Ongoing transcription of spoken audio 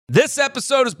This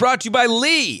episode is brought to you by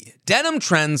Lee. Denim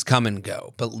trends come and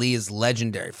go, but Lee is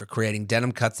legendary for creating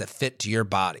denim cuts that fit to your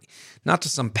body, not to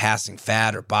some passing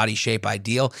fad or body shape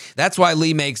ideal. That's why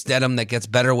Lee makes denim that gets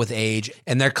better with age,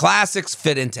 and their classics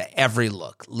fit into every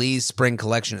look. Lee's spring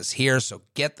collection is here, so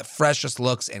get the freshest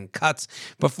looks and cuts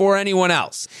before anyone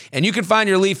else. And you can find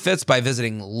your Lee fits by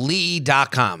visiting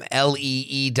lee.com,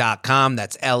 Lee.com,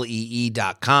 that's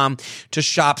Lee.com, to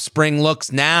shop spring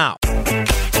looks now.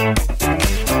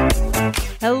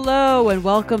 Hello, and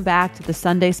welcome back to the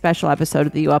Sunday special episode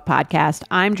of the U Up Podcast.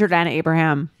 I'm Jordana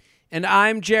Abraham. And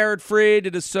I'm Jared Freed.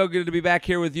 It is so good to be back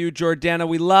here with you, Jordana.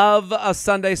 We love a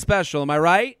Sunday special. Am I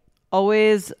right?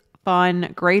 Always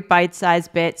fun, great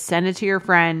bite-sized bit. Send it to your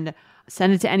friend.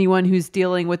 Send it to anyone who's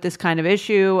dealing with this kind of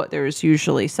issue. There's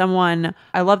usually someone.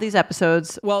 I love these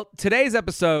episodes. Well, today's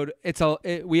episode,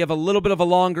 we have a little bit of a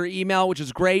longer email, which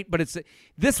is great, but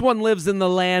this one lives in the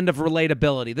land of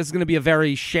relatability. This is going to be a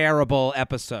very shareable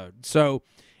episode. So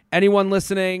anyone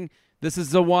listening, this is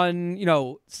the one,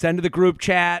 send to the group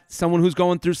chat, someone who's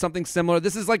going through something similar.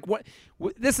 This is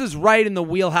this is right in the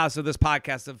wheelhouse of this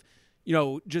podcast of,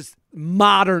 just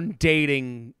modern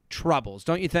dating troubles,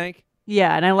 don't you think?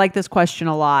 Yeah, and I like this question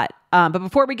a lot. But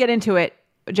before we get into it,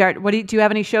 Jared, do you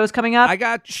have any shows coming up? I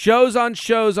got shows on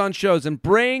shows on shows, and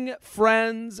bring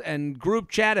friends and group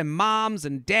chat and moms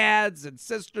and dads and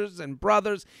sisters and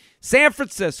brothers. San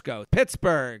Francisco,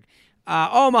 Pittsburgh,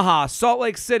 Omaha, Salt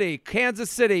Lake City, Kansas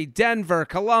City, Denver,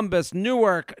 Columbus,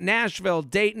 Newark, Nashville,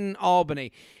 Dayton,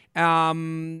 Albany.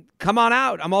 Come on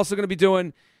out. I'm also going to be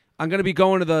going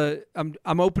to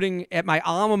I'm opening at my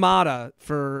alma mater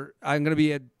I'm going to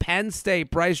be at Penn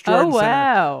State, Bryce Jordan Center. Oh,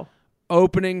 wow.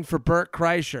 Opening for Bert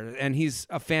Kreischer, and he's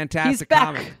a fantastic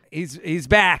comic. He's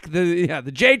back.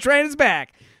 The J Train is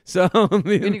back. So You're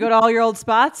going to go to all your old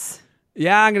spots?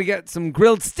 Yeah, I'm going to get some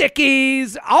grilled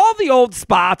stickies. All the old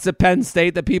spots at Penn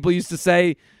State that people used to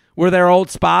say were their old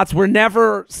spots were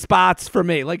never spots for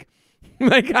me. Like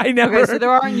I never. Okay, so there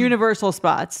aren't universal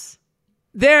spots.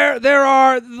 There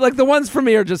are, like, the ones for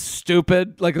me are just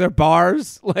stupid, like they're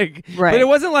bars, like, right. But it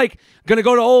wasn't like gonna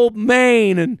go to Old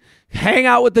Main and hang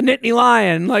out with the Nittany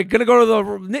Lion, like gonna go to the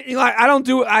Nittany Lion.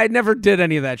 I never did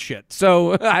any of that shit.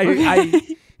 So I like,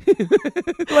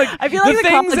 I feel like the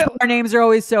college bar names are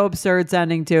always so absurd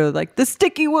sounding too, like the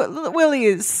Sticky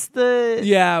Willies.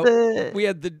 We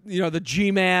had the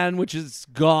G-Man, which is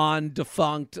gone,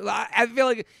 defunct. I feel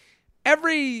like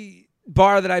every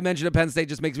bar that I mentioned at Penn State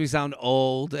just makes me sound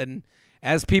old, and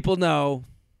as people know,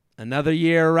 another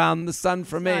year around the sun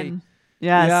for me.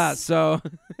 Yes. Yeah. So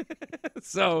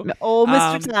old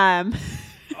Mr. Time.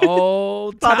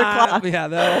 Old Father time. Clock. Yeah,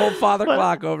 the old Father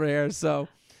Clock over here. So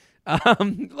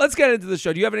let's get into the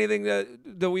show. Do you have anything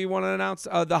that we want to announce?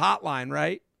 The hotline,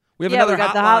 right? We got the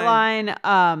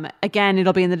hotline. Again,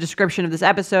 it'll be in the description of this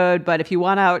episode, but if you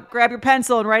want to grab your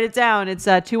pencil and write it down, it's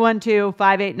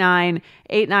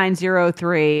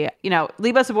 212-589-8903.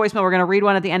 Leave us a voicemail. We're going to read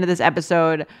one at the end of this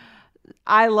episode.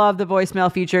 I love the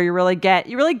voicemail feature. You really get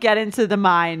into the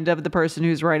mind of the person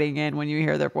who's writing in when you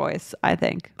hear their voice, I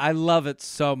think. I love it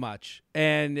so much.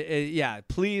 And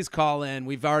please call in.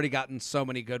 We've already gotten so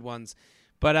many good ones.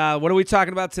 But what are we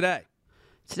talking about today?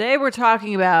 Today we're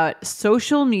talking about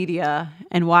social media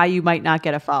and why you might not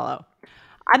get a follow.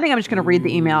 I think I'm just going to read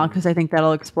the email because I think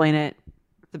that'll explain it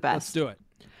the best. Let's do it.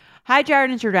 Hi, Jared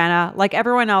and Jordana. Like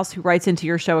everyone else who writes into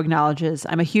your show acknowledges,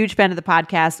 I'm a huge fan of the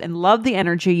podcast and love the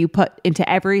energy you put into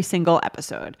every single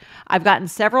episode. I've gotten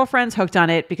several friends hooked on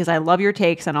it because I love your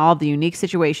takes on all of the unique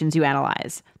situations you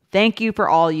analyze. Thank you for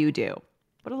all you do.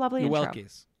 What a lovely intro. You're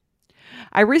welkies.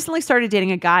 I recently started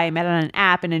dating a guy I met on an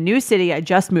app in a new city I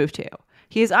just moved to.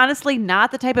 He is honestly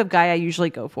not the type of guy I usually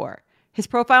go for. His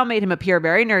profile made him appear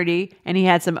very nerdy, and he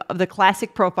had some of the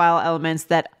classic profile elements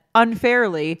that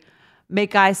unfairly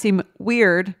make guys seem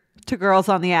weird to girls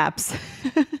on the apps.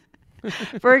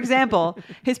 For example,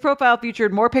 his profile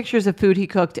featured more pictures of food he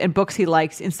cooked and books he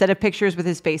likes instead of pictures with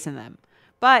his face in them.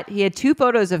 But he had 2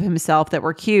 photos of himself that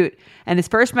were cute, and his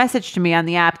first message to me on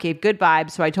the app gave good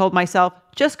vibes, so I told myself,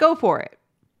 just go for it.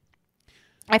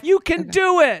 You can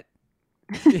do it!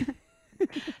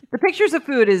 The pictures of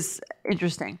food is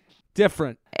interesting.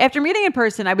 Different. After meeting in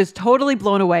person, I was totally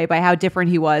blown away by how different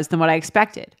he was than what I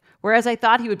expected. Whereas I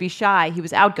thought he would be shy, he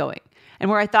was outgoing. And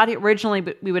where I thought originally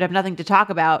we would have nothing to talk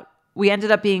about, we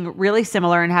ended up being really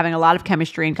similar and having a lot of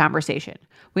chemistry and conversation.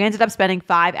 We ended up spending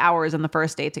 5 hours on the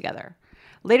first date together.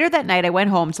 Later that night, I went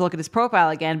home to look at his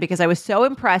profile again because I was so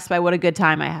impressed by what a good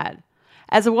time I had.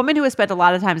 As a woman who has spent a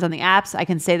lot of times on the apps, I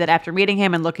can say that after meeting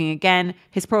him and looking again,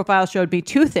 his profile showed me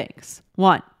 2 things.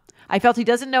 1, I felt he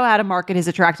doesn't know how to market his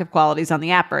attractive qualities on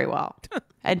the app very well.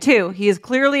 And 2, he is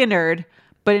clearly a nerd,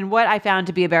 but in what I found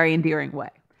to be a very endearing way.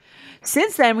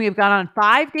 Since then, we have gone on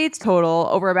 5 dates total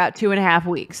over about 2.5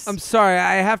 weeks. I'm sorry,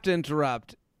 I have to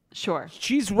interrupt. Sure.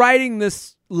 She's writing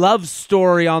this love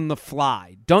story on the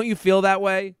fly. Don't you feel that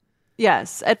way?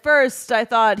 Yes. At first, I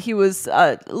thought he was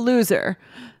a loser.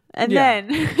 And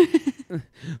then...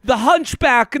 The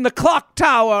hunchback in the clock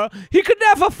tower. He could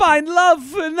never find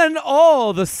love. And then all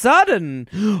of a sudden...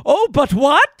 Oh, but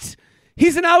what?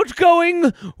 He's an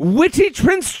outgoing, witty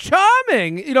Prince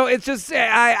Charming. You know, it's just...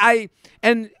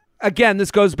 And again,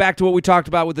 this goes back to what we talked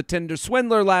about with the Tinder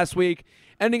swindler last week.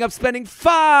 Ending up spending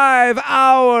 5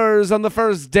 hours on the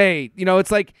first date. You know,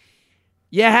 it's like...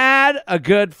 You had a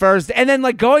good first, and then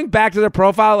like going back to their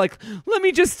profile, like, let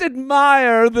me just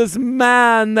admire this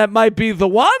man that might be the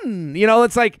one. You know,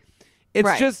 it's like, it's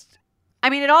right. just. I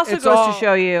mean, it also goes to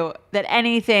show you that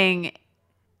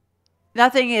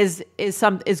nothing is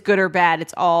good or bad.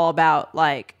 It's all about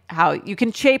like how you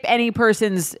can shape any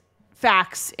person's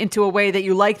facts into a way that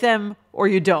you like them or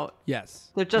you don't.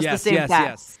 Yes, they're just the same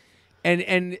facts. Yes.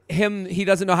 And he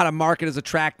doesn't know how to market his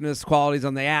attractiveness qualities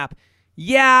on the app.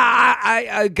 Yeah,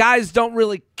 I guys don't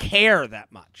really care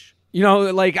that much. You know,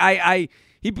 like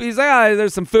he's like,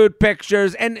 there's some food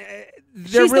pictures, and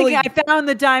they're She's really. Thinking, I found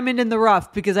the diamond in the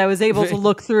rough because I was able to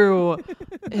look through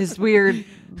his weird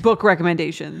book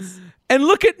recommendations. And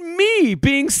look at me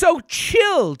being so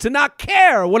chill to not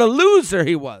care what a loser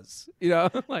he was. You know,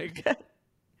 like.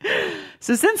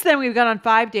 So since then, we've gone on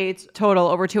 5 dates total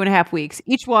over 2.5 weeks,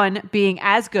 each one being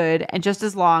as good and just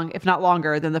as long, if not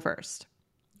longer, than the first.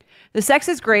 The sex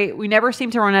is great, we never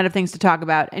seem to run out of things to talk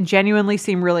about, and genuinely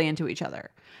seem really into each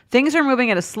other. Things are moving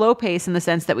at a slow pace in the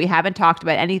sense that we haven't talked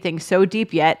about anything so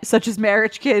deep yet, such as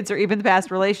marriage, kids, or even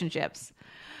past relationships.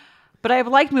 But I have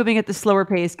liked moving at the slower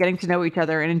pace, getting to know each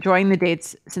other, and enjoying the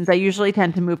dates since I usually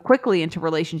tend to move quickly into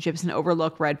relationships and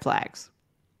overlook red flags.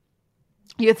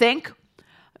 You think?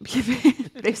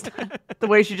 Based on the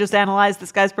way she just analyzed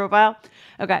this guy's profile?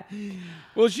 Okay.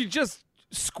 Well, she just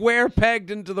square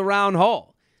pegged into the round hole.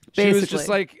 Basically. She was just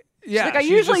like, yeah. She's like, I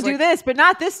usually do this, but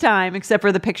not this time, except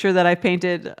for the picture that I've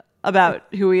painted about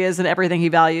who he is and everything he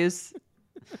values.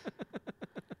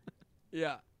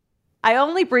 Yeah. I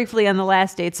only briefly on the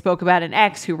last date spoke about an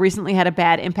ex who recently had a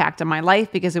bad impact on my life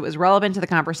because it was relevant to the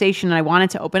conversation and I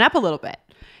wanted to open up a little bit.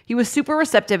 He was super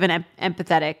receptive and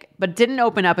empathetic, but didn't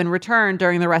open up in return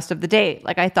during the rest of the date,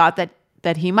 like I thought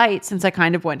that he might since I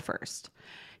kind of went first.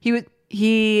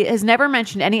 He has never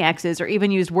mentioned any exes or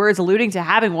even used words alluding to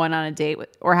having one on a date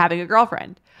or having a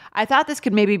girlfriend. I thought this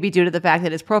could maybe be due to the fact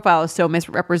that his profile is so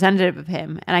misrepresentative of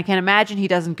him, and I can imagine he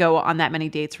doesn't go on that many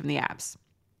dates from the apps.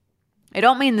 I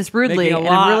don't mean this rudely.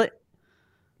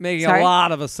 Making a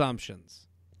lot of assumptions.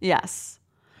 Yes.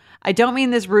 I don't mean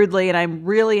this rudely, and I'm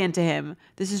really into him.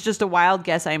 This is just a wild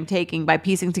guess I am taking by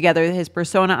piecing together his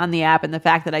persona on the app and the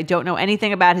fact that I don't know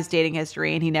anything about his dating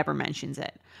history and he never mentions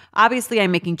it. Obviously,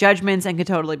 I'm making judgments and could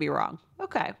totally be wrong.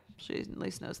 Okay. She at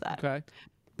least knows that. Okay.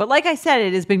 But like I said,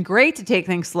 it has been great to take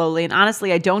things slowly, and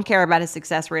honestly, I don't care about his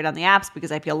success rate on the apps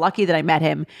because I feel lucky that I met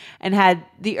him and had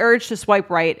the urge to swipe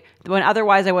right when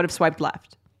otherwise I would have swiped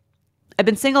left. I've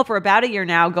been single for about a year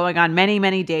now, going on many,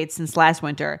 many dates since last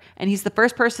winter, and he's the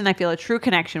first person I feel a true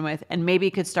connection with and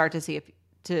maybe could start to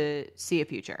see a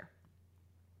future.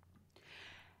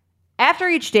 After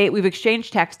each date, we've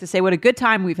exchanged texts to say what a good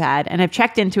time we've had and have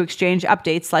checked in to exchange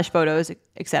updates / photos,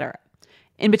 etc.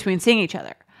 in between seeing each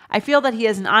other. I feel that he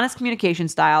has an honest communication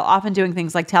style, often doing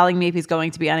things like telling me if he's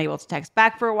going to be unable to text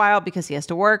back for a while because he has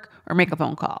to work or make a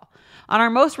phone call. On our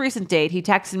most recent date, he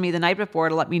texted me the night before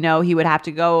to let me know he would have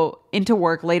to go into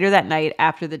work later that night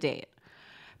after the date,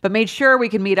 but made sure we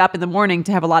could meet up in the morning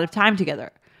to have a lot of time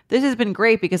together. This has been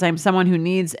great because I'm someone who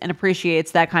needs and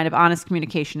appreciates that kind of honest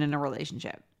communication in a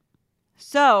relationship.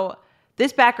 So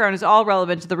this background is all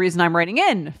relevant to the reason I'm writing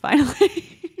in,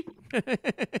 finally.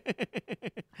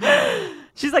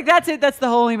 She's like, that's it. That's the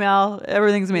whole email.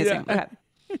 Everything's amazing. Yeah.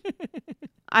 Okay.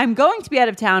 I'm going to be out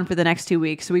of town for the next 2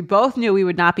 weeks, so we both knew we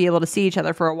would not be able to see each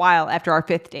other for a while after our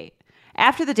 5th date.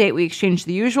 After the date, we exchanged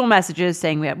the usual messages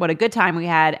saying what a good time we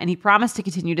had, and he promised to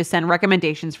continue to send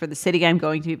recommendations for the city I'm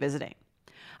going to be visiting.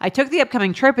 I took the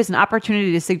upcoming trip as an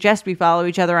opportunity to suggest we follow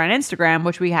each other on Instagram,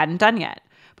 which we hadn't done yet.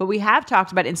 But we have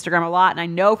talked about Instagram a lot, and I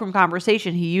know from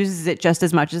conversation he uses it just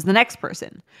as much as the next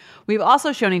person. We've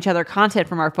also shown each other content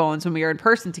from our phones when we are in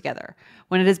person together,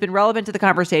 when it has been relevant to the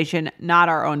conversation, not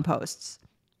our own posts.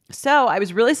 So I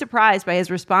was really surprised by his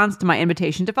response to my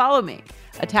invitation to follow me.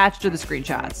 Attached are the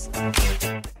screenshots.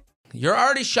 You're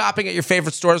already shopping at your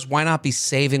favorite stores. Why not be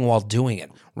saving while doing it?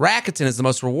 Rakuten is the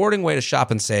most rewarding way to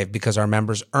shop and save because our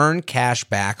members earn cash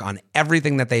back on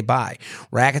everything that they buy.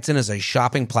 Rakuten is a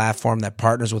shopping platform that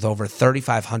partners with over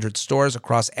 3,500 stores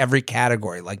across every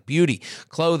category like beauty,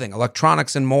 clothing,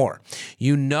 electronics, and more.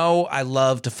 You know I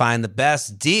love to find the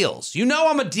best deals. You know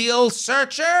I'm a deal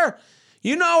searcher.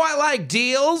 You know I like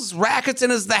deals. Rakuten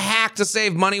is the hack to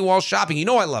save money while shopping. You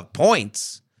know I love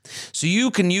points. So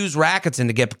you can use Rakuten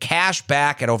to get cash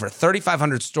back at over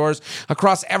 3,500 stores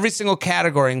across every single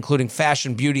category, including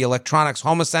fashion, beauty, electronics,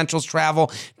 home essentials,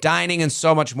 travel, dining, and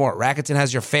so much more. Rakuten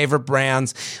has your favorite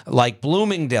brands like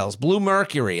Bloomingdale's, Blue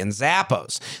Mercury, and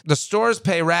Zappos. The stores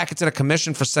pay Rakuten a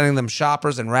commission for sending them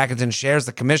shoppers, and Rakuten shares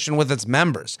the commission with its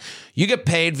members. You get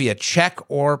paid via check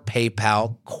or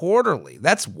PayPal quarterly.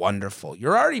 That's wonderful.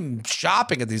 You're already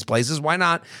shopping at these places. Why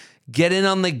not get in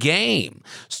on the game?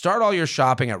 Start all your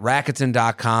shopping at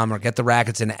Rakuten.com or get the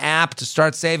Rakuten app to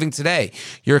start saving today.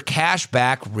 Your cash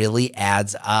back really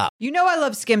adds up. You know I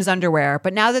love Skims underwear,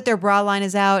 but now that their bra line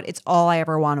is out, it's all I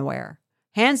ever want to wear.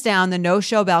 Hands down, the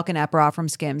no-show Balconette bra from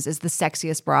Skims is the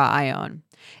sexiest bra I own.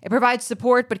 It provides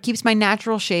support but keeps my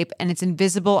natural shape, and it's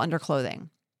invisible under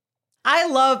clothing. I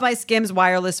love my Skims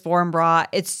wireless form bra.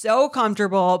 It's so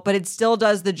comfortable, but it still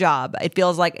does the job. It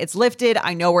feels like it's lifted.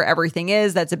 I know where everything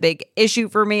is. That's a big issue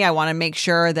for me. I want to make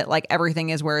sure that like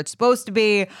everything is where it's supposed to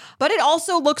be, but it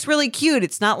also looks really cute.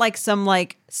 It's not like some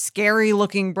like scary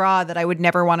looking bra that I would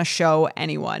never want to show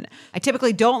anyone. I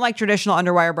typically don't like traditional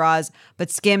underwire bras,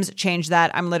 but Skims changed that.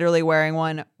 I'm literally wearing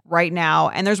one right now.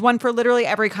 And there's one for literally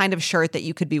every kind of shirt that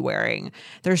you could be wearing.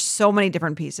 There's so many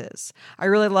different pieces. I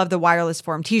really love the wireless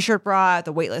form t-shirt bra,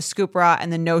 the weightless scoop bra,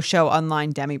 and the no-show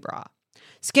unlined demi bra.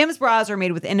 Skims bras are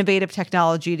made with innovative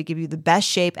technology to give you the best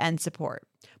shape and support.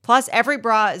 Plus, every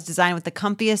bra is designed with the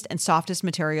comfiest and softest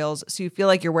materials, so you feel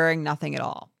like you're wearing nothing at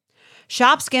all.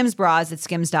 Shop Skims bras at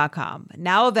skims.com.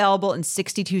 Now available in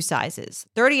 62 sizes,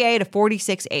 38 to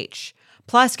 46H.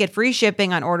 Plus, get free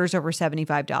shipping on orders over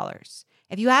 $75.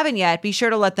 If you haven't yet, be sure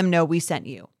to let them know we sent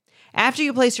you. After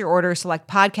you place your order, select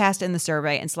podcast in the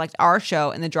survey and select our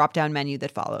show in the drop-down menu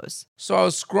that follows. So I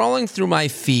was scrolling through my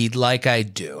feed like I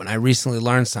do, and I recently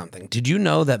learned something. Did you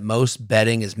know that most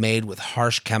bedding is made with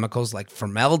harsh chemicals like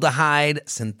formaldehyde,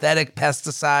 synthetic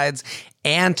pesticides,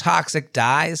 and toxic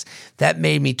dyes? That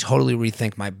made me totally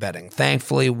rethink my bedding.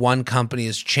 Thankfully, one company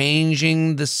is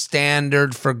changing the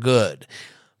standard for good.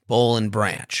 Boll &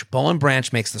 Branch. Boll &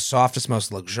 Branch makes the softest,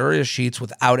 most luxurious sheets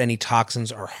without any toxins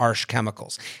or harsh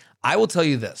chemicals. I will tell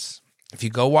you this. If you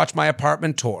go watch my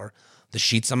apartment tour, the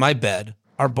sheets on my bed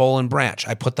are Boll & Branch.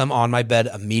 I put them on my bed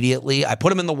immediately. I put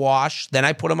them in the wash, then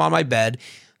I put them on my bed.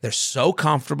 They're so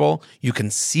comfortable. You can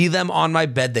see them on my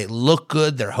bed. They look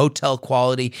good. They're hotel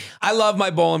quality. I love my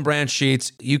Boll & Branch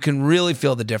sheets. You can really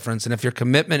feel the difference. And if your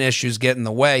commitment issues get in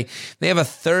the way, they have a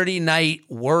 30-night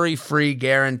worry-free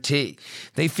guarantee.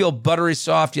 They feel buttery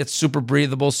soft yet super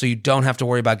breathable, so you don't have to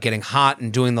worry about getting hot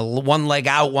and doing the one leg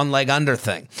out, one leg under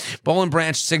thing. Boll &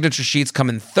 Branch signature sheets come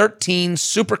in 13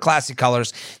 super classy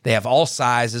colors. They have all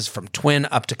sizes from twin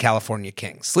up to California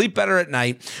king. Sleep better at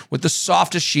night with the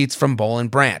softest sheets from Boll &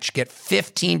 Branch. Get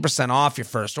 15% off your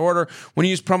first order when you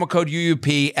use promo code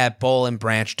UUP at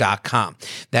bollandbranch.com.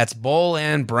 That's Boll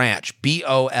 & Branch,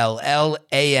 BOLLAND,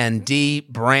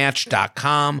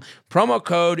 branch.com. Promo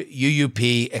code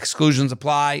UUP. Exclusions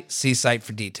apply. See site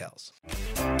for details.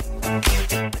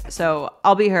 So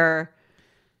I'll be her,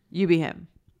 you be him.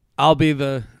 I'll be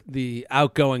the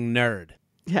outgoing nerd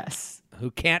Yes.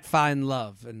 who can't find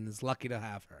love and is lucky to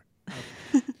have her.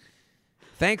 Okay.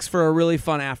 Thanks for a really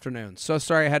fun afternoon. So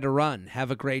sorry I had to run. Have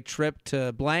a great trip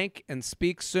to blank and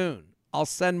speak soon. I'll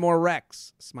send more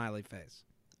recs. Smiley face.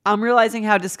 I'm realizing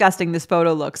how disgusting this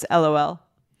photo looks, LOL.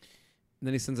 And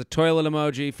then he sends a toilet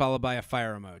emoji followed by a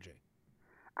fire emoji.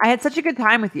 I had such a good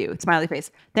time with you, smiley face.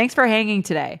 Thanks for hanging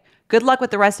today. Good luck with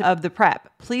the rest of the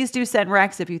prep. Please do send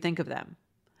recs if you think of them.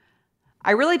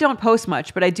 I really don't post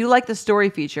much, but I do like the story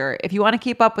feature if you want to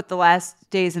keep up with the last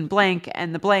days in blank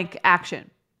and the blank action.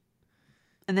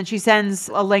 And then she sends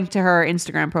a link to her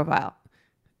Instagram profile.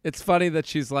 It's funny that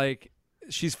she's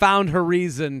found her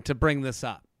reason to bring this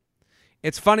up.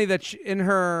 It's funny that in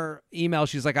her email,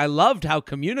 she's like, I loved how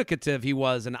communicative he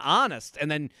was and honest.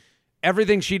 And then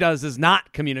everything she does is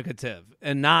not communicative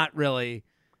and not really.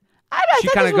 I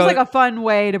thought this was like a fun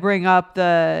way to bring up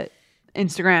the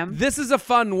Instagram. This is a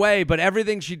fun way, but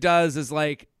everything she does is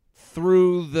like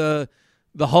through the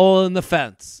hole in the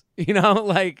fence. You know,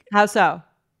 like. How so?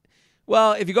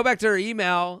 Well, if you go back to her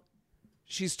email,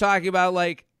 she's talking about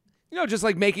just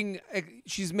like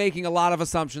she's making a lot of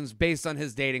assumptions based on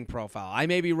his dating profile. I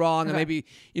may be wrong, and maybe,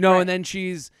 and then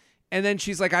she's And then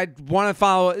she's like, I want to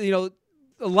follow,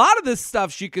 a lot of this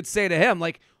stuff she could say to him,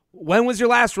 like, when was your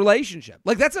last relationship?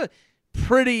 Like, that's a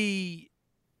pretty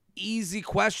easy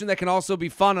question that can also be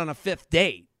fun on a fifth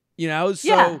date, So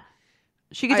Yeah.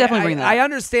 She could definitely bring that.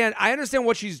 I understand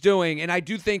what she's doing, and I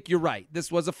do think you're right.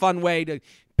 This was a fun way to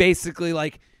basically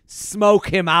like smoke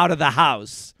him out of the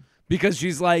house because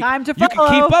she's like, Time to you can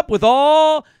follow." keep up with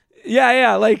all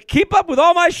like keep up with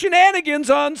all my shenanigans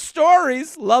on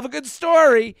stories. Love a good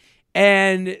story.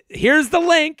 And here's the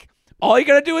link. All you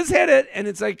got to do is hit it. And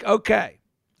it's like, okay.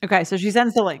 Okay, so she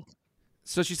sends the link.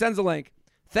 So she sends a link.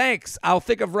 Thanks. I'll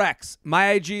think of Rex. My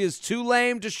IG is too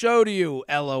lame to show to you.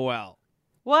 LOL.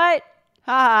 What?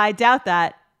 I doubt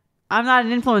that. I'm not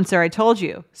an influencer. I told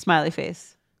you. Smiley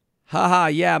face. Haha.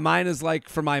 Yeah, mine is like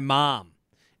for my mom.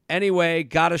 Anyway,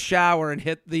 got a shower and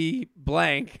hit the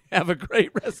blank. Have a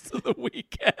great rest of the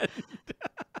weekend.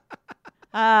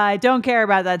 I don't care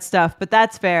about that stuff, but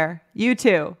that's fair. You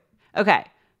too. Okay.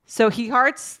 So he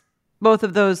hearts both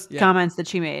of those comments that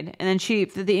she made. And then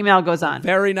the email goes on.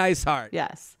 Very nice heart.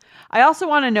 Yes. I also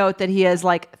want to note that he has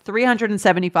like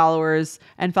 370 followers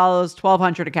and follows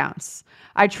 1,200 accounts.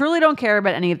 I truly don't care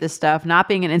about any of this stuff, not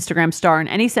being an Instagram star in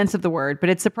any sense of the word, but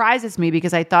it surprises me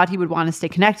because I thought he would want to stay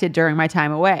connected during my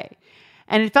time away.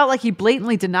 And it felt like he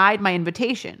blatantly denied my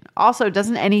invitation. Also,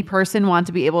 doesn't any person want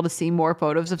to be able to see more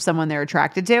photos of someone they're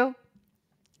attracted to?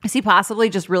 Is he possibly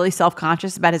just really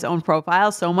self-conscious about his own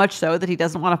profile, so much so that he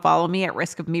doesn't want to follow me at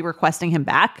risk of me requesting him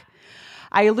back?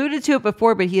 I alluded to it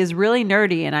before, but he is really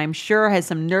nerdy and I'm sure has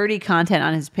some nerdy content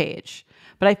on his page.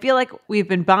 But I feel like we've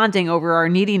been bonding over our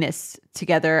neediness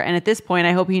together, and at this point,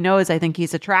 I hope he knows I think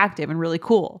he's attractive and really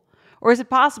cool. Or is it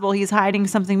possible he's hiding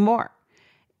something more?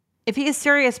 If he is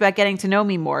serious about getting to know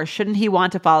me more, shouldn't he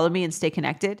want to follow me and stay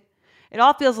connected? It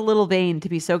all feels a little vain to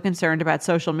be so concerned about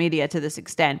social media to this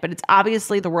extent, but it's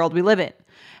obviously the world we live in.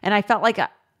 And I felt like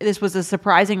this was a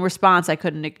surprising response I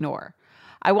couldn't ignore.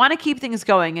 I want to keep things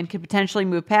going and could potentially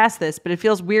move past this, but it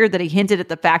feels weird that he hinted at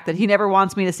the fact that he never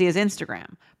wants me to see his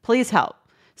Instagram. Please help.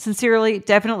 Sincerely,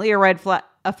 definitely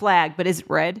a flag, but is it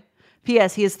red?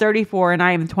 P.S. He is 34 and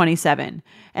I am 27.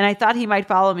 And I thought he might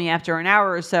follow me after an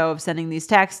hour or so of sending these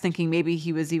texts, thinking maybe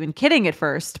he was even kidding at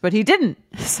first, but he didn't.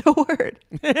 So weird.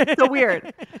 So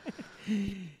weird.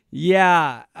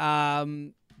 Yeah.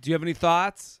 Do you have any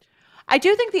thoughts? I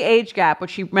do think the age gap,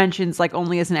 which she mentions like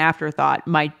only as an afterthought,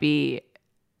 might be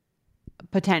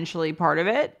potentially part of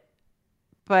it.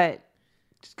 But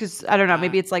because I don't know,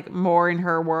 maybe it's like more in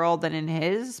her world than in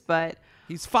his, but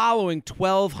he's following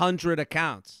 1,200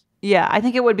 accounts. Yeah, I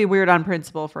think it would be weird on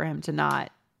principle for him to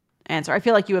not answer. I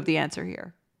feel like you have the answer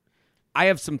here. I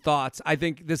have some thoughts. I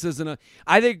think this is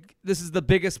the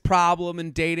biggest problem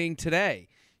in dating today.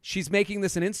 She's making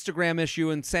this an Instagram issue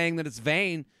and saying that it's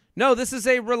vain. No, this is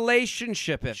a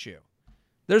relationship issue.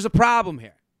 There's a problem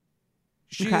here.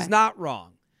 She is not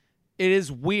wrong. It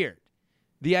is weird.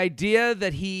 The idea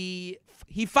that he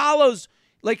follows,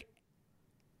 like,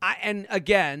 and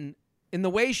again, in the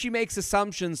way she makes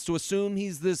assumptions to assume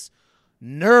he's this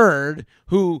nerd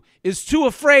who is too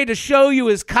afraid to show you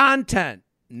his content.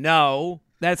 No,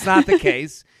 that's not the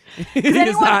case.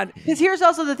 Because here's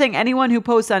also the thing. Anyone who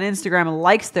posts on Instagram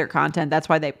likes their content. That's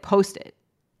why they post it.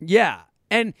 Yeah.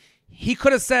 And he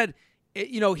could have said,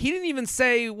 he didn't even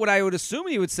say what I would assume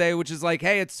he would say, which is like,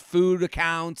 hey, it's food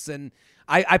accounts and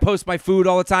I post my food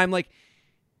all the time. Like,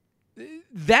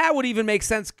 that would even make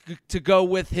sense to go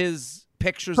with his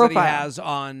pictures that he has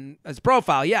on his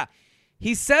profile. Yeah.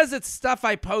 He says it's stuff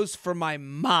I post for my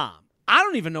mom. I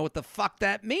don't even know what the fuck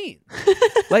that means.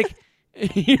 Like,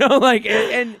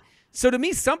 and so to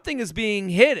me, something is being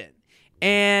hidden.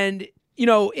 And,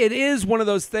 it is one of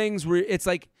those things where it's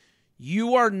like,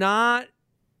 you are not,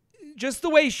 just the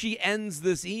way she ends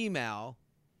this email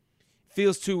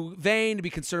feels too vain to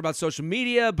be concerned about social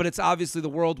media, but it's obviously the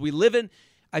world we live in.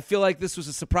 I feel like this was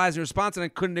a surprising response and I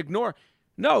couldn't ignore.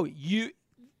 No,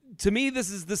 to me,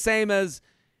 this is the same as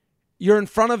you're in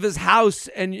front of his house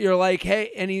and you're like,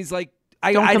 hey, and he's like,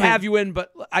 I'd have you in,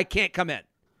 but I can't come in.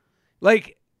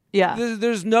 Like, yeah,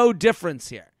 there's no difference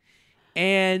here.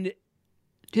 And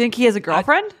do you think he has a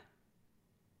girlfriend?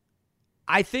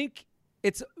 I think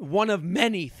it's one of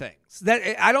many things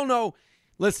that I don't know.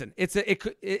 Listen,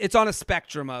 it's on a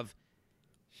spectrum of,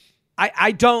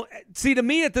 I don't see, to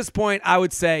me at this point, I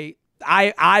would say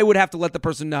I would have to let the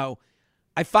person know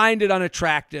I find it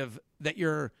unattractive that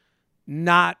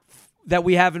that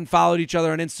we haven't followed each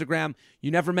other on Instagram.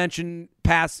 You never mentioned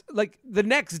past, like the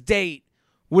next date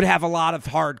would have a lot of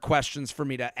hard questions for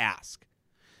me to ask.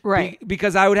 Right.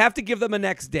 Because I would have to give them a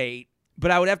next date,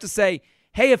 but I would have to say,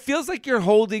 hey, it feels like you're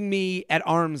holding me at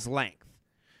arm's length.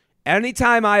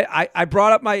 anytime I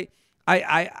brought up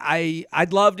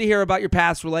I'd love to hear about your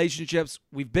past relationships.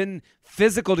 We've been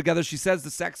physical together. She says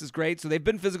the sex is great, so they've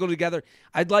been physical together.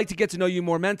 I'd like to get to know you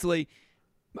more mentally.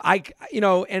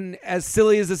 And as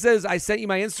silly as this is, I sent you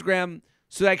my Instagram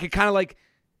so that I could kind of like,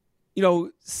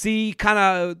 see kind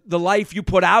of the life you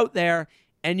put out there,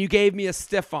 and you gave me a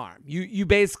stiff arm. You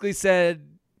basically said,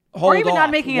 hold or even off.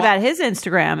 not making it about his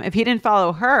Instagram. If he didn't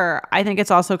follow her, I think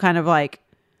it's also kind of like,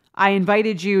 I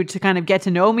invited you to kind of get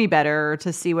to know me better,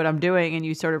 to see what I'm doing, and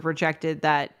you sort of rejected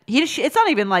that. It's not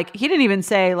even like he didn't even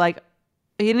say like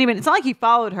it's not like he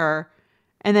followed her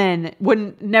and then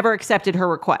never accepted her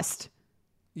request.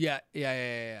 Yeah. He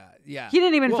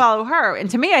didn't even follow her. And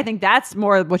to me, I think that's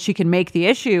more what she can make the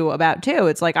issue about too.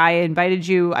 It's like, I invited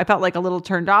you. I felt like a little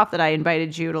turned off that I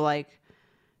invited you to like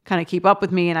kind of keep up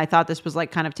with me. And I thought this was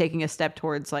like kind of taking a step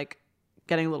towards like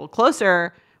getting a little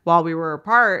closer while we were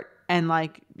apart. And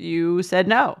like you said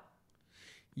no.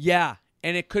 Yeah.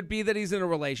 And it could be that he's in a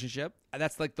relationship.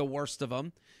 That's like the worst of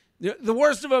them. The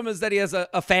worst of them is that he has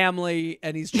a family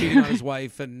and he's cheating on his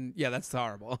wife. And yeah, that's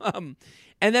horrible. But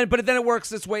then it works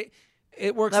this way.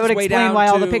 It works that would its way explain down why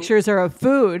to all the pictures are of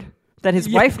food that his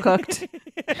wife cooked.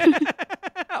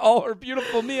 All her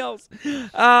beautiful meals.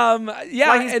 Why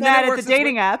he's and mad then at the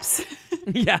dating apps.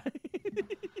 Yeah.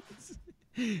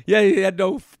 Yeah, he had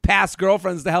no past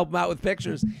girlfriends to help him out with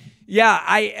pictures. Yeah,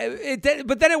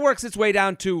 but then it works its way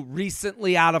down to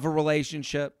recently out of a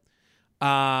relationship.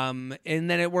 And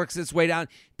then it works its way down.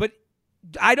 But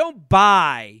I don't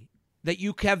buy that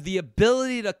you have the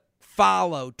ability to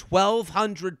follow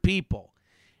 1,200 people,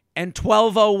 and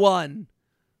 1,201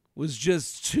 was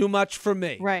just too much for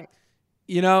me. Right.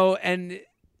 And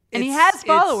he has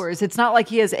followers. It's not like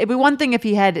he has. It'd be one thing if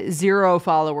he had 0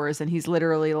 followers and he's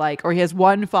literally like, or he has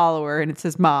 1 follower and it's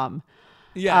his mom.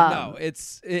 Yeah,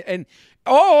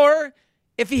 or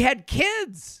if he had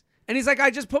kids and he's like, I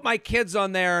just put my kids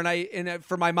on there and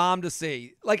for my mom to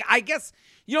see. Like, I guess,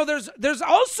 there's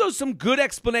also some good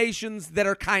explanations that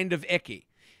are kind of icky.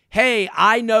 Hey,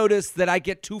 I noticed that I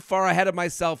get too far ahead of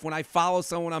myself when I follow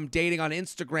someone I'm dating on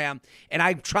Instagram and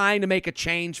I'm trying to make a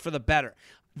change for the better.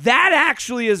 That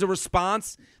actually is a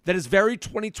response that is very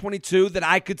 2022 that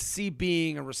I could see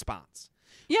being a response.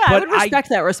 Yeah, I would respect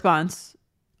that response.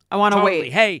 I want to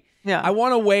wait. Hey, yeah. I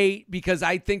want to wait because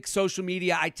I think social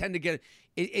media, I tend to get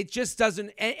it just doesn't.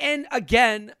 And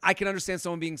again, I can understand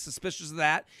someone being suspicious of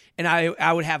that, and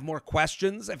I would have more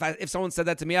questions if someone said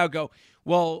that to me. I would go,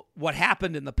 well, what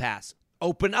happened in the past?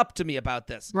 Open up to me about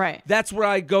this. Right. That's where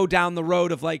I go down the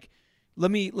road of like,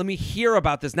 let me hear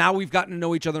about this. Now we've gotten to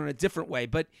know each other in a different way,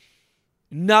 but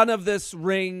none of this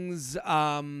rings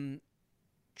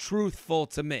truthful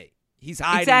to me. He's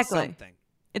hiding something.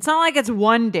 It's not like it's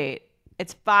 1 date.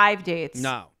 It's 5 dates.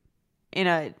 No. In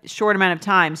a short amount of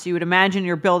time. So you would imagine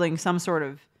you're building some sort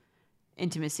of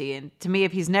intimacy. And to me,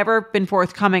 if he's never been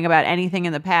forthcoming about anything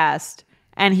in the past,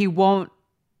 and you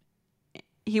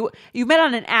met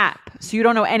on an app, so you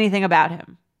don't know anything about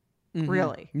him. Mm-hmm.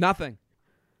 Really. Nothing.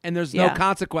 And there's no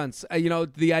consequence.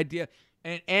 The idea,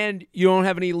 and you don't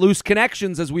have any loose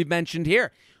connections, as we've mentioned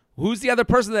here. Who's the other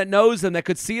person that knows him that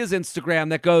could see his Instagram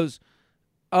that goes,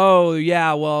 oh,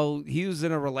 yeah, well, he was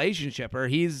in a relationship or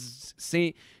he's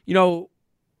seen,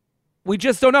 we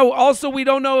just don't know. Also, we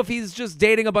don't know if he's just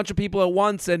dating a bunch of people at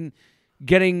once and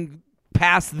getting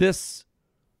past this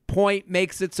point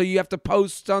makes it so you have to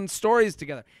post on stories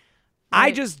together. Right.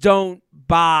 I just don't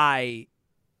buy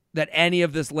that any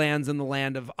of this lands in the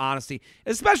land of honesty.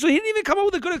 Especially, he didn't even come up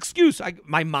with a good excuse.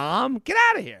 My mom, get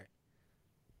out of here.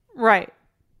 Right.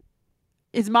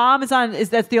 His mom is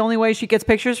that's the only way she gets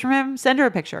pictures from him? Send her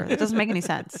a picture. It doesn't make any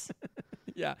sense.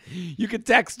 Yeah. You could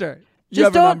text her.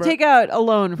 Just don't take out a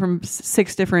loan from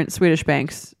 6 different Swedish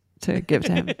banks to give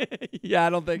to him. Yeah, I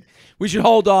don't think we should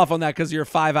hold off on that because you're a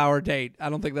 5-hour date. I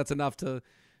don't think that's enough to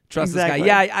trust this guy.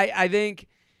 Yeah, I think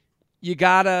you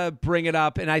got to bring it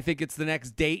up, and I think it's the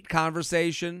next date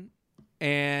conversation.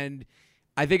 And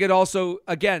I think it also,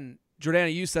 again,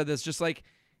 Jordana, you said this, just like,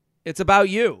 it's about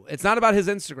you. It's not about his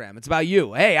Instagram. It's about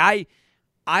you. Hey,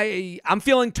 I'm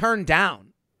feeling turned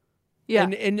down. Yeah.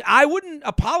 And I wouldn't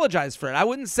apologize for it. I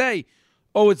wouldn't say,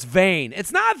 oh, it's vain.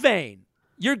 It's not vain.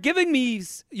 You're giving me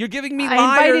I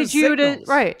invited you signals.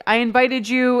 I invited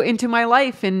you into my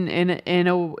life in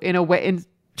a way, in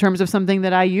terms of something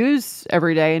that I use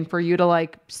every day, and for you to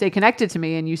like stay connected to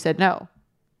me, and you said no.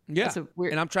 Yeah.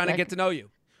 And I'm trying to get to know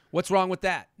you. What's wrong with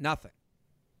that? Nothing.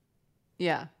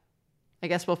 Yeah. I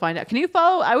guess we'll find out. Can you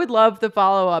follow? I would love the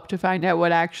follow-up to find out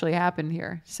what actually happened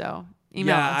here. So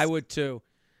email us. I would too.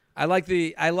 I like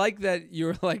that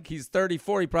you're like, he's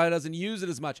 34. He probably doesn't use it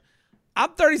as much.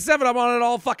 I'm 37. I'm on it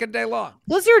all fucking day long.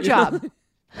 What's your job?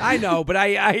 I know, but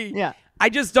Yeah. I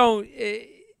just don't.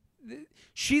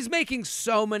 She's making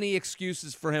so many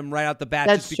excuses for him right out the bat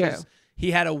That's just because true.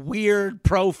 he had a weird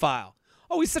profile.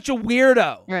 Oh, he's such a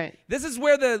weirdo. Right. This is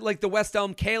where the West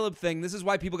Elm Caleb thing, this is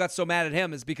why people got so mad at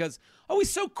him, is because, oh, he's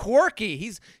so quirky.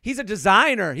 He's a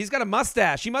designer. He's got a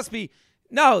mustache. He must be.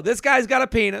 No, this guy's got a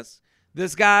penis.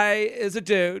 This guy is a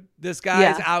dude. This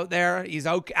guy's out there. He's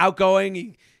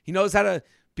outgoing. He knows how to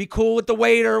be cool with the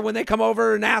waiter when they come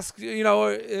over and ask,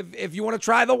 if you want to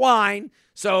try the wine.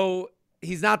 So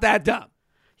he's not that dumb.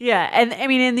 Yeah, and I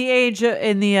mean, in the age,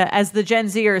 as the Gen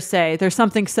Zers say, there's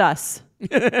something sus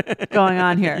going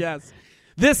on here. Yes.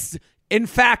 This, in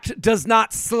fact, does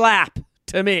not slap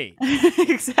to me.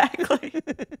 Exactly.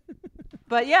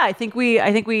 But yeah, I think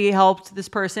we helped this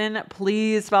person.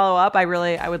 Please follow up. I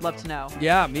would love to know.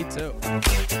 Yeah, me too.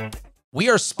 We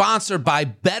are sponsored by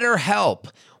BetterHelp.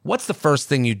 What's the first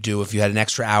thing you'd do if you had an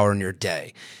extra hour in your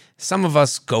day? Some of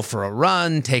us go for a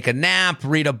run, take a nap,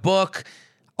 read a book.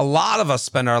 A lot of us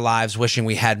spend our lives wishing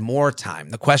we had more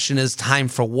time. The question is, time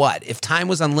for what? If time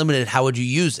was unlimited, how would you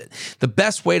use it? The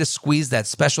best way to squeeze that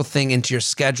special thing into your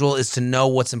schedule is to know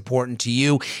what's important to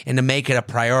you and to make it a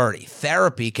priority.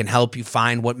 Therapy can help you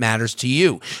find what matters to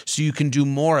you so you can do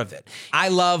more of it. I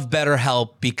love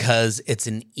BetterHelp because it's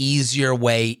an easier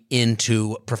way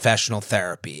into professional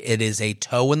therapy. It is a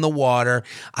toe in the water.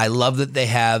 I love that they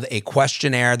have a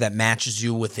questionnaire that matches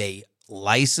you with a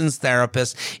licensed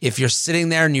therapist. If you're sitting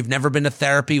there and you've never been to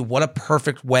therapy, what a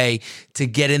perfect way to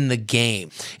get in the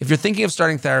game. If you're thinking of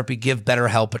starting therapy, give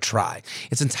BetterHelp a try.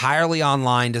 It's entirely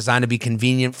online, designed to be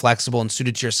convenient, flexible, and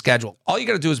suited to your schedule. All you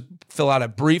got to do is fill out a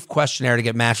brief questionnaire to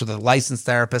get matched with a licensed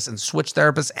therapist and switch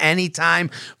therapists anytime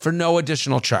for no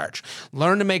additional charge.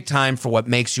 Learn to make time for what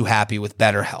makes you happy with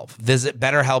BetterHelp. Visit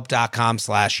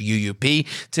BetterHelp.com/UUP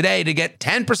today to get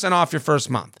 10% off your first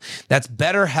month. That's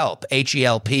BetterHelp,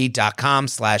 HELP.com/UUP.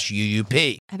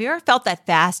 Have you ever felt that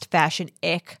fast fashion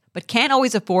ick, but can't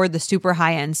always afford the super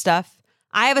high-end stuff?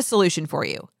 I have a solution for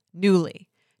you. Nuuly.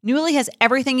 Nuuly has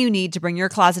everything you need to bring your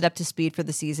closet up to speed for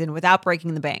the season without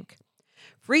breaking the bank.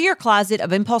 Free your closet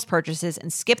of impulse purchases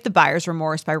and skip the buyer's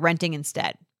remorse by renting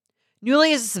instead.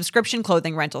 Nuuly is a subscription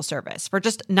clothing rental service. For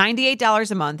just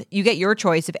 $98 a month, you get your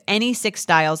choice of any 6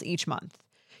 styles each month.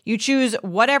 You choose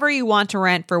whatever you want to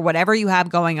rent for whatever you have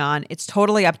going on. It's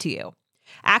totally up to you.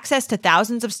 Access to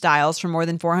thousands of styles from more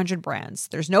than 400 brands.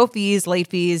 There's no fees, late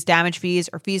fees, damage fees,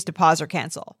 or fees to pause or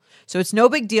cancel. So it's no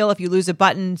big deal if you lose a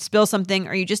button, spill something,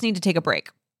 or you just need to take a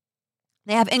break.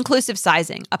 They have inclusive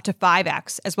sizing, up to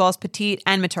 5X, as well as petite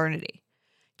and maternity.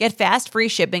 Get fast, free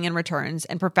shipping and returns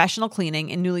and professional cleaning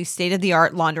in Nuuly's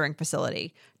state-of-the-art laundering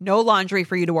facility. No laundry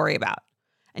for you to worry about.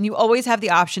 And you always have the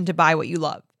option to buy what you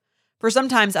love, for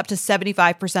sometimes up to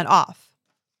 75% off.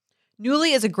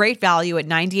 Nuuly is a great value at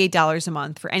 $98 a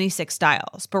month for any 6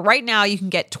 styles. But right now, you can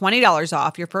get $20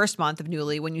 off your first month of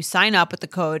Nuuly when you sign up with the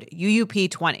code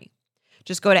UUP20.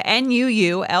 Just go to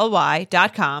NUULY.com,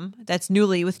 that's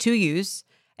Nuuly with 2 U's,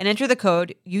 and enter the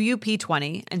code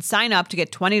UUP20 and sign up to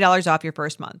get $20 off your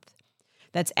first month.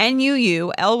 That's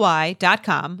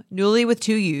NUULY.com, Nuuly with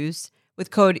 2 U's,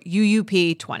 with code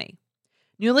UUP20.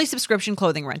 Nuuly subscription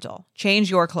clothing rental.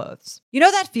 Change your clothes. You know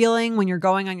that feeling when you're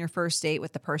going on your first date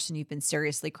with the person you've been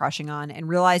seriously crushing on and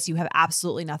realize you have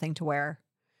absolutely nothing to wear?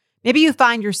 Maybe you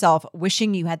find yourself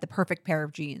wishing you had the perfect pair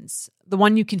of jeans, the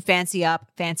one you can fancy up,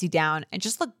 fancy down, and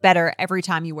just look better every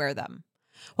time you wear them.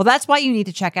 Well, that's why you need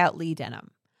to check out Lee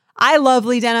Denim. I love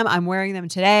Lee Denim. I'm wearing them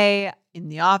today in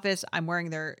the office. I'm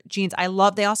wearing their jeans.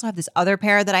 They also have this other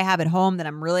pair that I have at home that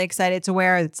I'm really excited to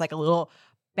wear. It's like a little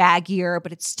baggier,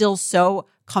 but it's still so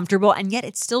comfortable, and yet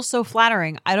it's still so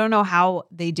flattering. I don't know how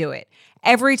they do it.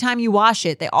 Every time you wash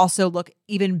it, they also look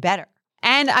even better.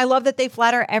 And I love that they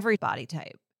flatter every body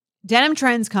type. Denim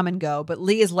trends come and go, but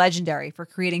Lee is legendary for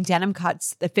creating denim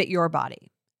cuts that fit your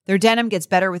body. Their denim gets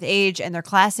better with age, and their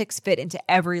classics fit into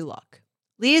every look.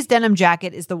 Lee's denim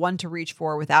jacket is the one to reach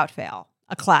for without fail,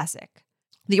 a classic.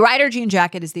 The Rider jean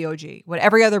jacket is the OG, what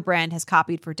every other brand has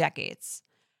copied for decades.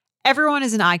 Everyone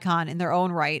is an icon in their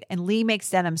own right, and Lee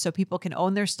makes denim so people can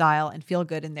own their style and feel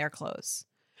good in their clothes.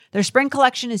 Their spring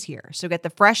collection is here, so get the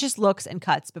freshest looks and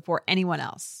cuts before anyone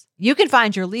else. You can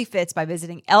find your Lee fits by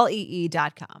visiting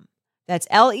lee.com. That's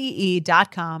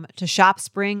lee.com to shop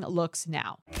spring looks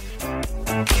now.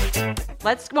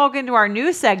 Let's walk into our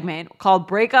new segment called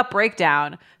Breakup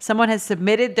Breakdown. Someone has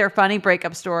submitted their funny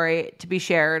breakup story to be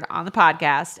shared on the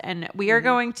podcast, and we are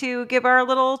going to give our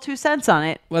little 2 cents on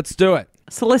it. Let's do it.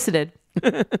 Solicited.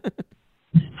 Hi,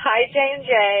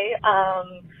 J&J.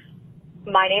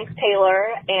 My name's Taylor,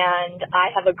 and I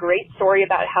have a great story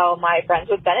about how my Friends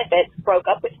with Benefits broke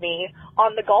up with me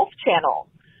on the Golf Channel.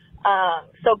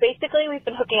 So basically, we've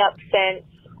been hooking up since,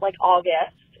 like,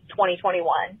 August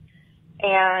 2021,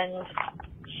 and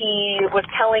he was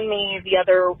telling me the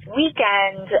other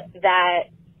weekend that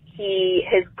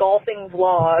his golfing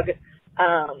vlog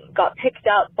got picked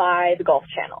up by the Golf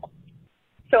Channel.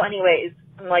 So anyways,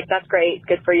 I'm like, that's great,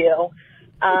 good for you.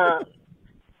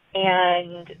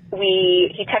 And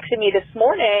he texted me this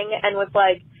morning and was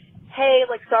like, hey,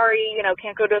 like, sorry,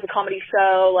 can't go to the comedy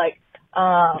show. Like,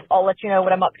 I'll let you know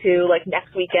what I'm up to, like,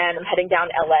 next weekend. I'm heading down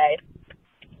to LA.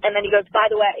 And then he goes, by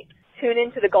the way, tune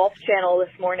into the Golf Channel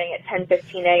this morning at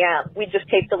 10:15 a.m. We just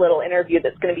taped a little interview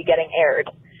that's going to be getting aired.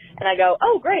 And I go,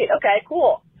 oh, great. Okay,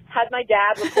 cool. Had my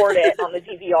dad record it on the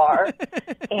DVR.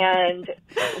 And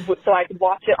so I could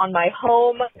watch it on my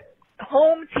home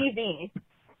TV.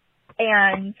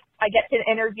 And I get to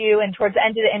the interview, and towards the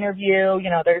end of the interview,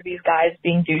 there's these guys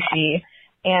being douchey.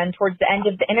 And towards the end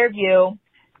of the interview,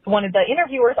 one of the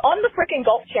interviewers on the freaking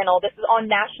Golf Channel, this is on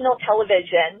national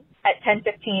television at 10:15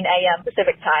 a.m.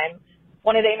 Pacific time,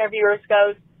 one of the interviewers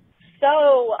goes,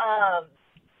 so,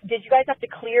 did you guys have to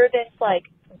clear this, like,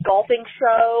 golfing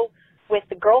show with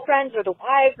the girlfriends or the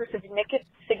wives or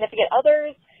significant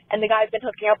others? And the guy I've been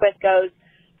hooking up with goes,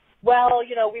 well,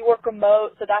 we work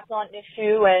remote, so that's not an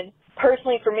issue. And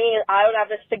personally, for me, I would have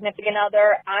a significant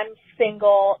other. I'm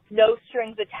single, no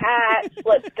strings attached.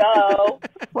 Let's go.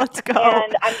 Let's go.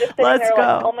 And I'm just sitting there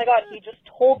like, oh my God, he just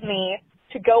told me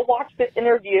to go watch this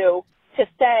interview to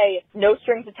say no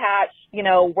strings attached,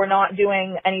 we're not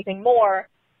doing anything more,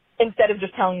 instead of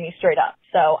just telling me straight up.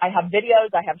 So I have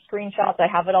videos, I have screenshots, I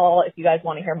have it all if you guys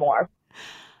want to hear more.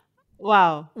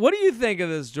 Wow. What do you think of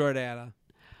this, Jordana?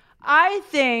 I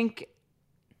think,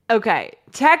 okay,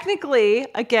 technically,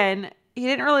 again, he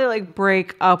didn't really like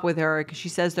break up with her because she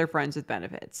says they're friends with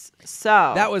benefits.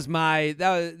 So that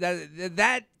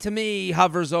to me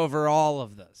hovers over all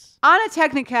of this. On a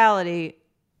technicality,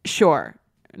 sure,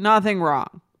 nothing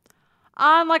wrong.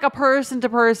 On like a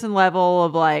person-to-person level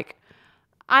of like,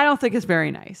 I don't think it's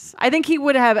very nice. I think he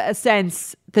would have a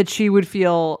sense that she would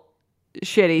feel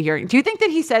shitty hearing. Do you think that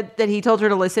he said that he told her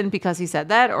to listen because he said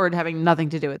that, or having nothing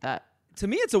to do with that? To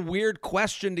me, it's a weird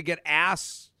question to get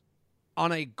asked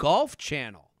on a Golf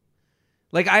Channel.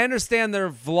 Like, I understand their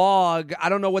vlog. I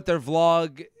don't know what their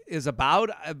vlog is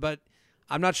about, but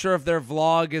I'm not sure if their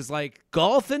vlog is like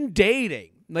golf and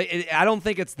dating. Like, I don't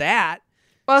think it's that.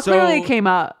 Well, clearly it came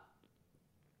up.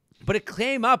 But it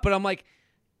came up, but I'm like,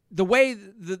 the way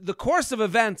the course of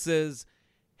events is,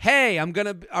 hey, our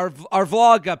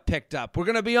vlog got picked up. We're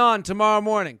gonna be on tomorrow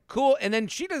morning. Cool. And then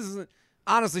she didn't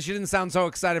sound so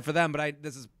excited for them, but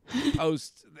this is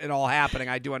post it all happening.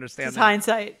 I do understand It's that.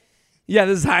 hindsight. Yeah,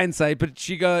 this is hindsight. But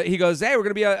he goes, hey, we're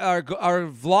gonna be our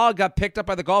vlog got picked up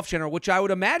by the Golf Channel, which I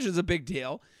would imagine is a big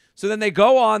deal. So then they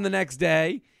go on the next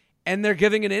day and they're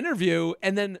giving an interview,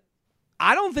 and then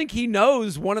I don't think he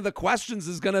knows one of the questions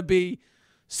is gonna be,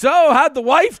 so how'd the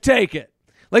wife take it?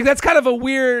 Like, that's kind of a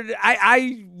weird,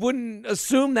 I wouldn't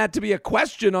assume that to be a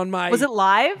question on my... Was it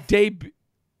live? Debut.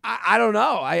 I don't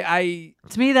know.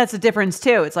 To me, that's a difference,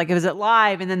 too. It's like, if it was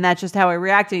live and then that's just how I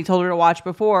reacted, he told her to watch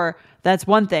before, that's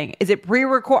one thing. Is it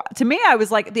pre-recorded? To me, I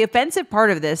was like, the offensive part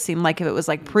of this seemed like if it was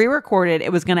like pre-recorded,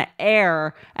 it was going to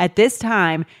air at this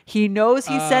time. He knows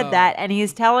he said that, and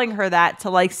he's telling her that to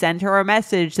like send her a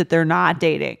message that they're not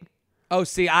dating. Oh,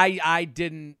 see, I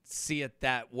didn't see it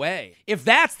that way. If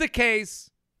that's the case,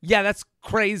 yeah, that's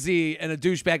crazy and a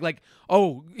douchebag. Like,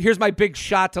 oh, here's my big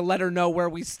shot to let her know where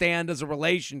we stand as a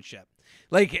relationship.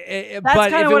 Like, that's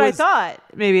kind of what I thought.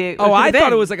 Maybe. I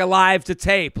thought it was like a live to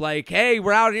tape. Like, hey,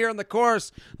 we're out here on the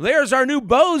course. There's our new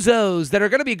bozos that are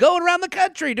going to be going around the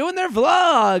country doing their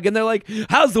vlog. And they're like,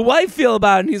 how's the wife feel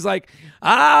about it? And he's like,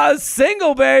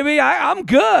 single, baby. I'm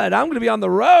good. I'm going to be on the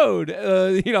road.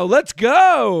 Let's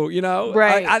go.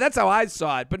 Right. That's how I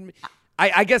saw it. But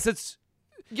I guess it's.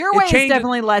 Your way is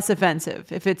definitely less offensive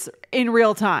if it's in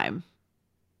real time.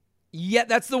 Yeah,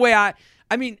 that's the way I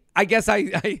mean, I guess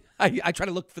I try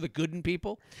to look for the good in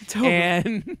people.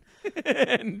 Totally.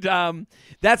 And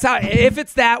that's how, if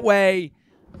it's that way,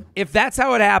 if that's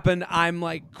how it happened, I'm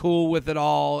like cool with it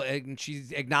all. And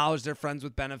she's acknowledged they're friends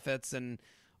with benefits and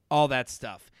all that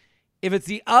stuff. If it's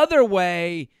the other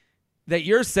way that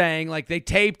you're saying, like they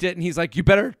taped it and he's like, you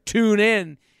better tune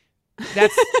in.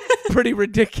 That's pretty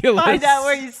ridiculous. Find out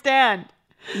where you stand.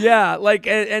 Yeah. Like,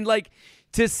 and like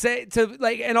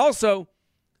and also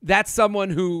that's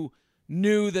someone who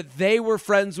knew that they were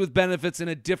friends with benefits in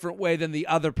a different way than the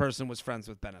other person was friends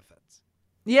with benefits.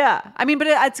 Yeah. I mean, but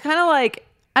it's kind of like,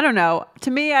 I don't know.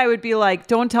 To me, I would be like,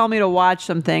 don't tell me to watch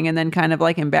something and then kind of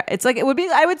like it's like it would be.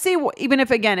 I would see even if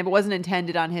it wasn't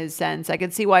intended on his sense, I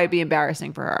could see why it'd be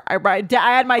embarrassing for her. I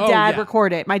had my dad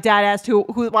record it. My dad asked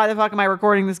why the fuck am I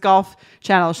recording this Golf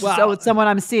Channel? So it's someone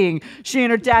I'm seeing. She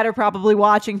and her dad are probably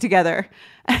watching together,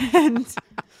 and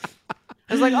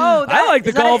I was like, oh, I like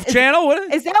the Golf Channel.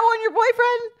 What is that one? Your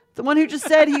boyfriend, the one who just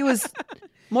said he was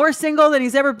more single than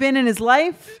he's ever been in his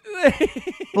life?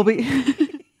 Will be.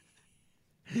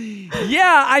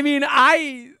 Yeah, I mean,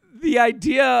 the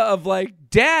idea of like,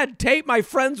 Dad, tape my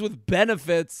friends with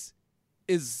benefits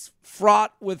is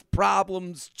fraught with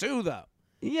problems too, though.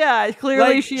 Yeah,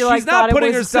 clearly like, she she's thought not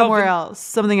putting it was herself somewhere else,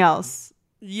 something else.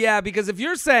 Yeah, because if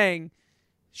you're saying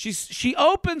she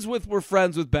opens with we're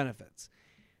friends with benefits,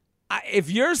 if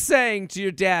you're saying to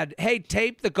your dad, hey,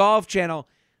 tape the Golf Channel,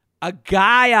 a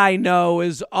guy I know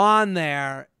is on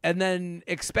there, and then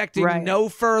expecting no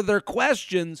further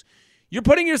questions, you're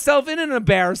putting yourself in an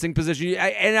embarrassing position.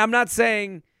 And I'm not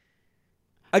saying,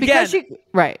 again.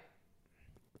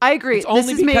 I agree. It's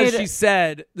only because she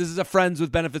said this is a friends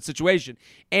with benefits situation.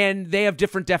 And they have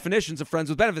different definitions of friends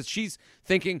with benefits. She's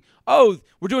thinking, oh,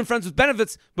 we're doing friends with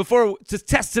benefits to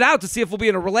test it out to see if we'll be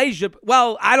in a relationship.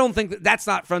 Well, I don't think that's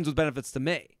not friends with benefits to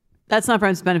me. That's not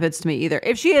friends with benefits to me either.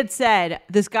 If she had said,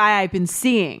 this guy I've been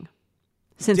seeing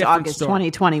since Different August story.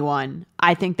 2021,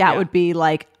 I think that would be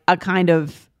like a kind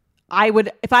of...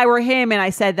 if I were him and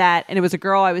I said that and it was a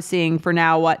girl I was seeing for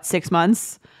now, 6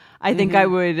 months, I think I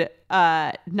would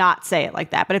not say it like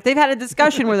that. But if they've had a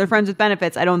discussion where they're friends with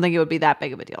benefits, I don't think it would be that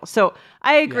big of a deal. So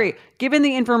I agree. Yeah. Given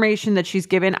the information that she's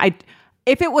given,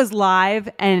 if it was live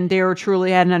and they were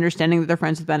truly had an understanding that they're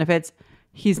friends with benefits,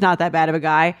 he's not that bad of a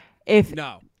guy.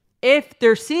 If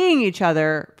they're seeing each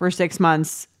other for 6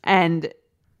 months and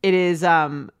it is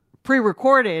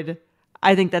pre-recorded,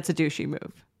 I think that's a douchey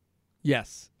move.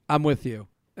 Yes. I'm with you.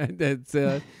 It's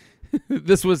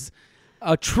this was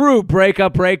a true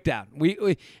breakdown.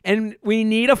 We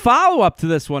need a follow up to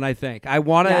this one. I think I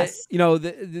want to.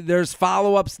 There's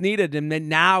follow ups needed, and then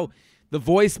now the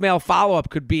voicemail follow up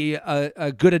could be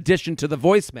a good addition to the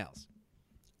voicemails.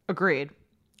 Agreed.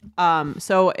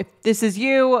 So if this is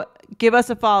you, give us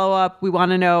a follow up. We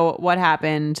want to know what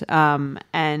happened,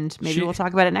 and maybe we'll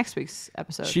talk about it next week's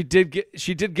episode. She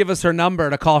did give us her number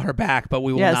to call her back, but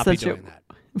we will not be doing that.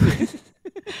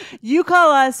 You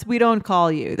call us, we don't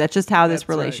call you. That's just how this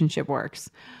relationship works.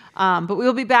 But we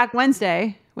will be back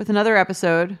Wednesday with another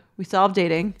episode. We solved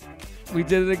dating. We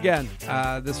did it again.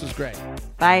 This was great.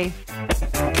 Bye.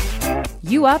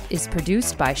 You Up is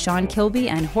produced by Sean Kilby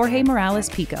and Jorge Morales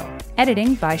Pico.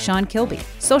 Editing by Sean Kilby.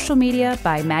 Social media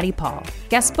by Maddie Paul.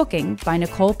 Guest booking by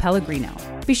Nicole Pellegrino.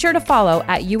 Be sure to follow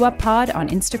at YouUpPod on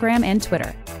Instagram and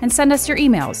Twitter. And send us your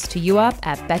emails to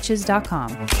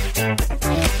youup@betches.com.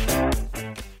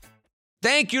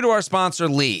 Thank you to our sponsor,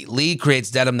 Lee. Lee creates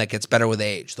denim that gets better with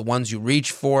age, the ones you reach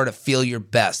for to feel your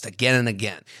best again and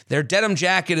again. Their denim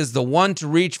jacket is the one to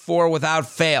reach for without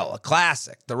fail, a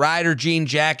classic. The Rider jean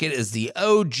jacket is the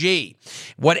OG,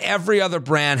 what every other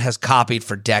brand has copied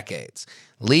for decades.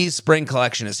 Lee's spring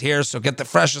collection is here, so get the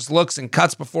freshest looks and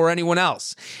cuts before anyone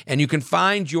else. And you can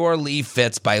find your Lee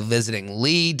fits by visiting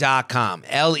lee.com,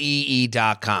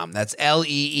 Lee.com. That's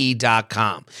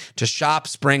Lee.com to shop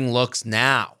spring looks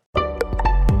now.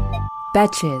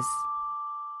 Betches.